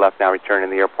 traffic ahead, you left, now return to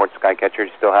the airport. Skycatcher, do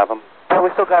you still have them? We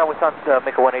still got him. We saw him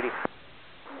make a 180.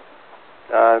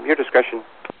 Your discretion.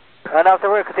 Now, so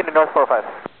we're going to continue north 405.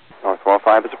 North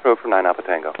 405 is approved for 9 Alpha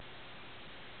Tango.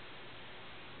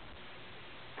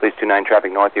 Police 29,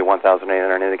 traffic north, you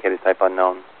 1,800 indicated, type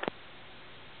unknown.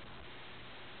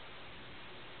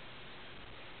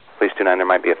 Police 29, there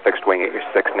might be a fixed wing at your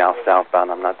 6 now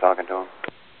southbound. I'm not talking to him.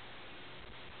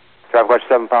 Traffic watch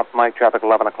 7 Papa Mike, traffic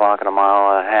 11 o'clock and a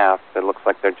mile and a half. It looks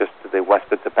like they're just to the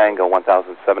west of Topanga,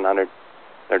 1,700.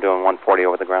 They're doing 140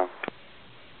 over the ground.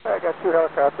 I got 2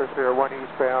 helicopters here, one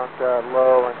eastbound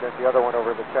low, and then the other one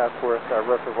over the Chatsworth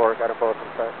Reservoir. Got them both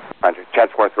in sight. Roger.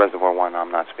 Chatsworth Reservoir 1,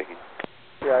 I'm not speaking.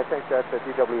 Yeah, I think that's a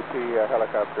DWP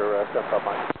helicopter 7 Pop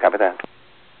Mike. Copy that.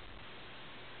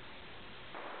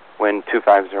 Wind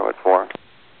 250 at 4.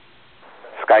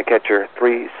 Skycatcher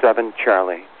 37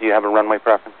 Charlie. Do you have a runway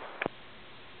preference?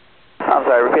 I'm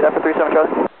sorry, repeat that for 37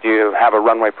 Charlie? Do you have a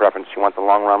runway preference? You want the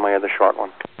long runway or the short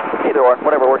one? Either or,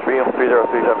 whatever works for you,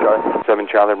 3037 Charlie. 7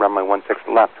 Charlie, runway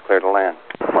 16 left, clear to land.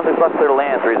 16 left, clear to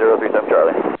land, 3037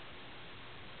 Charlie.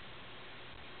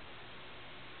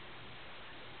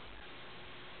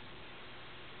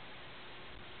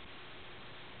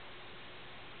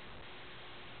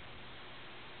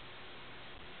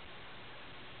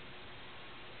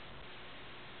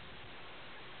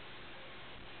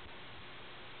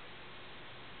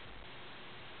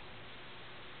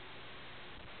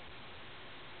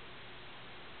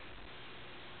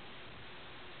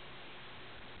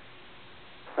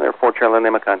 There 4 Charlie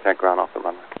Lima, contact ground off the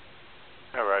runway.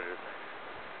 Yeah, roger.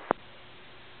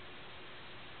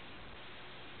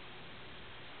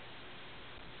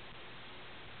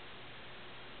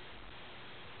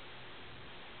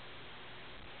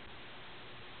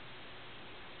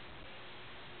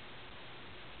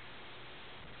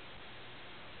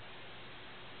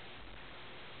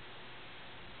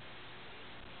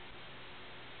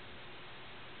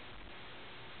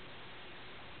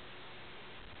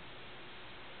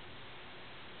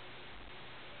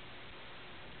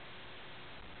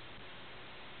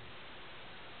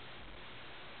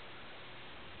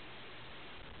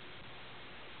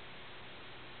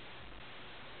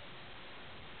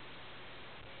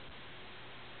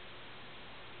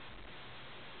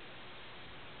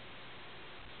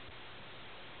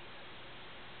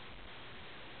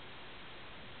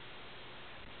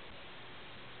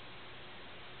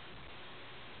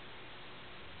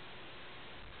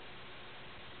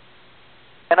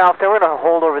 And now, if they were to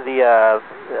hold over the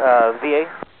VA?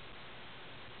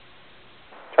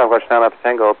 Traffic watch 9 Alpha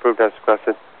Tango, approved as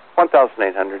requested.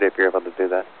 1,800 if you're able to do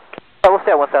that. We'll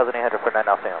stay at 1,800 for 9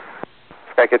 Alpha Tango.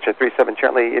 Skycatcher 37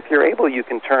 Charlie, if you're able, you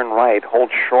can turn right,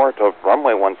 hold short of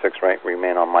runway 16 right,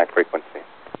 remain on my frequency.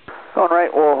 Going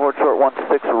right, we'll hold short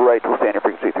 16 right, we'll stay on your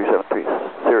frequency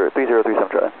 3037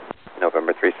 Charlie.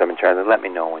 November 37 Charlie, let me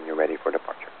know when you're ready for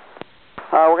departure.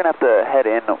 We're going to have to head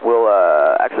in. We'll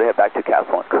actually head back to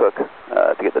Castle and Cook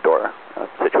to get the door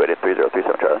situated,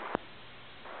 3037 Charlie.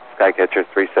 Skycatcher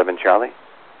 37 Charlie,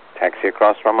 taxi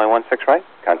across runway 16 right,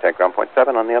 contact ground point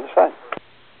 7 on the other side.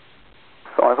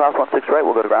 Going across 16 right,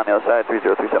 we'll go to ground on the other side,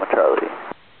 3037 Charlie.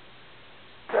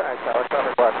 Van Nuys Tower,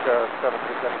 traffic watch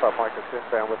 737 Pop Mike is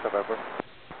inbound with November.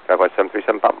 Trapwatch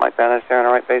 737 Pop Mike Van Nuys there on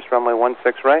our right base, runway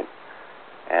 16 right.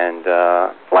 And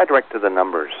fly direct to the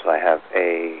numbers. I have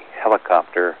a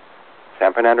helicopter,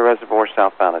 San Fernando Reservoir,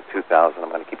 southbound at 2000. I'm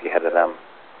going to keep you ahead of them.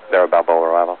 They're about Balboa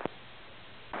arrival.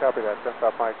 Copy that, 7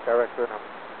 Pop Mike, direct to the number.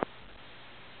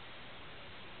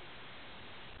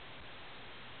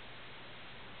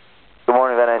 Good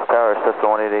morning, Van Nuys Tower, Cessna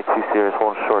 1882 Sierra,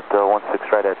 holding short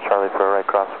 16 right at Charlie for a right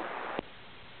cross.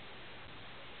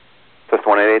 Cessna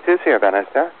 1882 Sierra, Van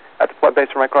Nuys Tower. At the flood base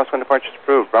for right crosswind departures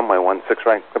approved. Runway 16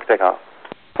 right, clear for takeoff.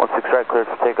 16 right, clear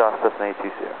for takeoff, Cessna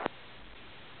 82 Sierra.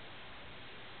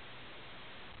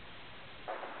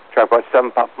 Trapwatch 7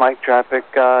 Pop Mike, traffic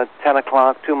 10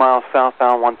 o'clock, 2 miles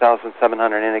southbound,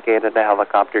 1,700 indicated, the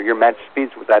helicopter. Your match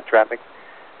speeds with that traffic.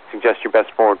 Suggest your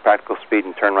best forward practical speed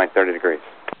and turn right 30 degrees.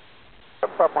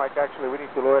 7 Pop Mike, actually, we need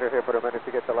to loiter here for a minute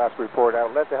to get the last report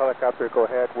out. Let the helicopter go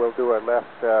ahead. We'll do a left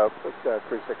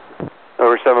 360.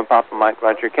 Over 7 Pop Mike,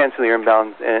 roger. Cancel your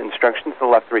inbound instructions. The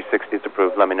left 360 is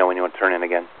approved. Let me know when you want to turn in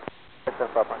again. 7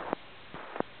 Pop Mike.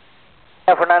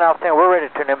 Yeah, for 9 Alpha Tango, we're ready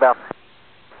to turn inbound.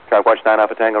 Trapwatch 9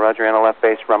 Alpha Tango, roger. And a left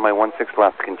base, runway 16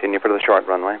 left. Continue for the short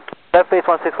runway. Left base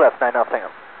 16 left, 9 Alpha Tango.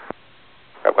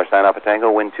 Trapwatch 9 Alpha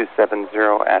Tango, wind 270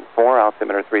 at 4,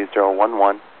 altimeter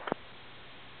 3011.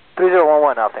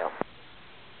 3011 Alpha Tango.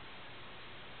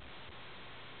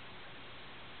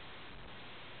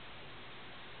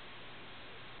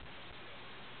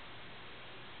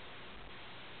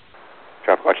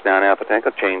 Trapwatch 9 Alpha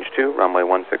Tango, change to runway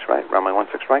 16 right. Runway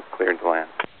 16 right, cleared to land.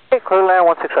 Okay, clear to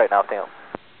land 16 right, Alpha Tango.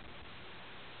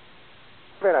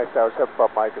 Very nice tower, 7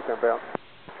 Pop Mike is inbound.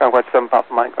 Trapwatch 7 Pop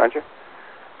Mike, roger.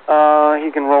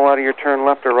 You can roll out of your turn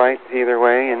left or right, either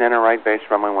way, and then a right base,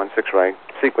 runway 16 right.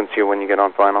 Sequence you when you get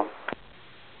on final.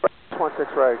 16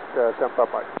 right, 7 Pop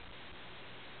Mike.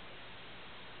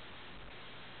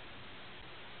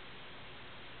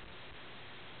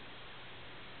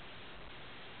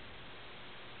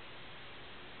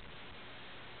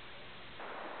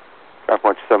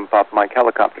 Trapwatch 7 Pop Mike,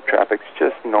 helicopter traffic's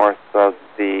just north of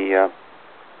the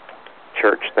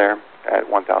church there at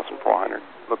 1,400.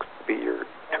 Looks to be your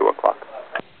 2 o'clock.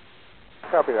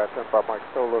 Copy that, 7 Pop Mike.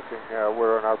 Still looking,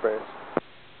 we're on our base.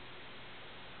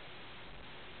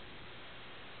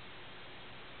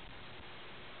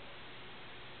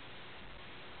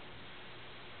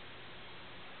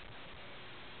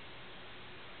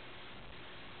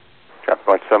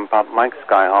 Trapwatch 7 Pop Mike,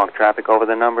 Skyhawk traffic over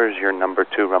the numbers. You're number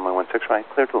 2, runway 16 right,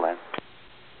 clear to land.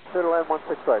 Clear to land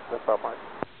 16 right, 7 Pop Mike.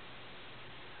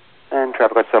 And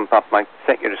Trapwatch 7 Pop Mike,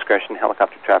 set your discretion.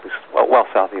 Helicopter traffic's well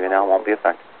south of you now, won't be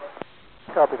affected.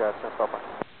 Copy that, 7 Pop Mike.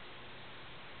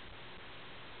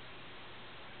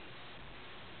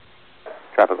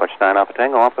 Trapwatch 9 Alpha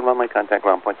Tango, off the runway, contact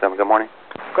ground point 7. Good morning.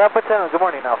 Ground point 7, good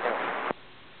morning, Alpha Tango.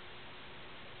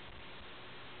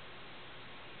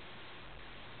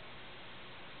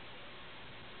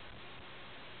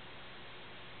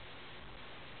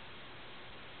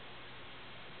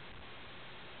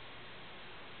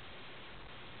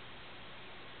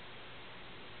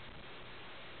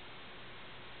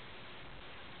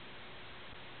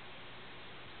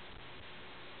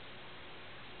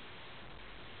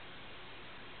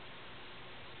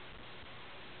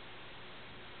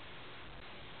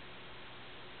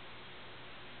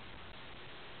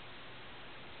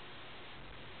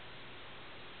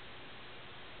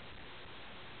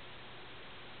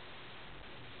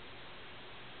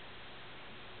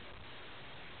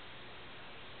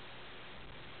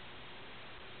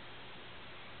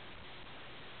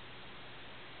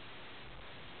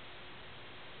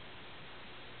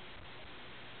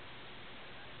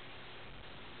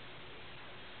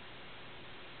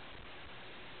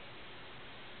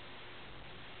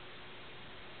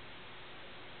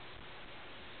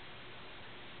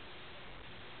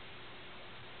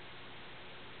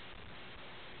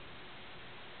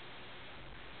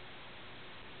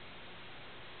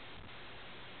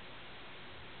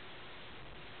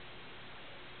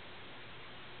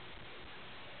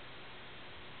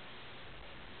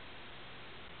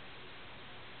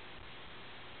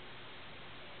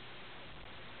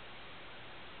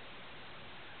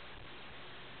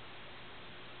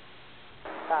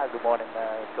 Good morning,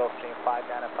 Gulfstream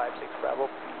 5956 Bravo,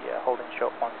 holding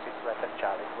short 16 left at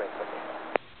Charlie, great for me.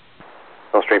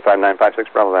 Gulfstream 5956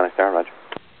 Bravo, Van Nuys Tower, roger.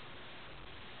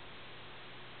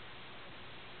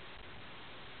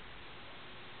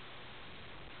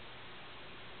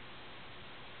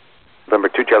 November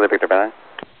 2 Charlie Victor, Van Nuys.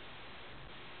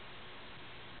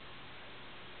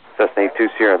 Cessna 82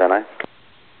 Sierra, Van Nuys.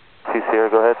 2 Sierra,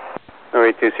 go ahead. Number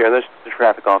 82 Sierra, there's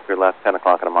traffic off your left, 10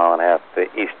 o'clock at a mile and a half to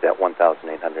east at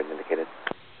 1,800 indicated.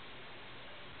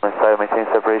 My side, maintain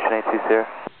separation,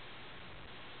 820.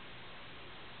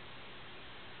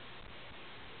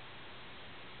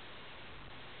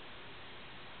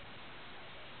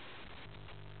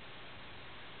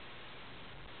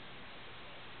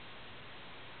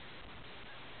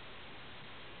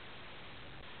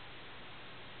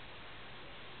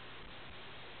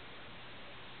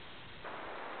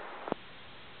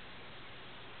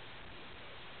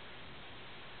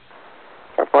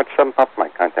 Point 7 Pop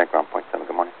Mike, contact ground point 7,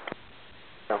 good morning.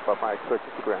 Jump up, Mike, switch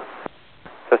it to ground.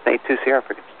 Cessna 82 Sierra,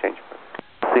 forget to change.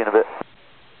 See you in a bit.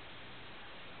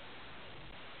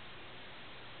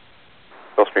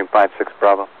 Gulfstream 56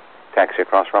 Bravo, taxi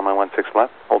across runway 16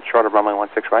 left, hold short of runway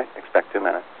 16 right, expect 2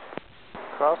 minutes.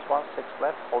 Cross 16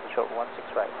 left, hold short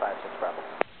 16 right, 56 Bravo.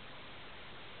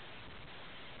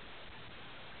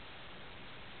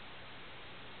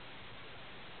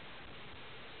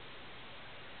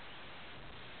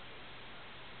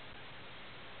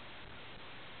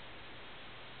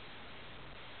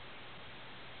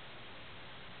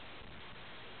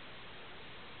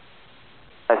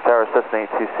 Nice tower,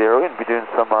 Cessna 820. We're going to be doing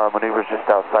some maneuvers just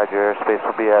outside your airspace.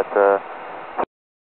 We'll be at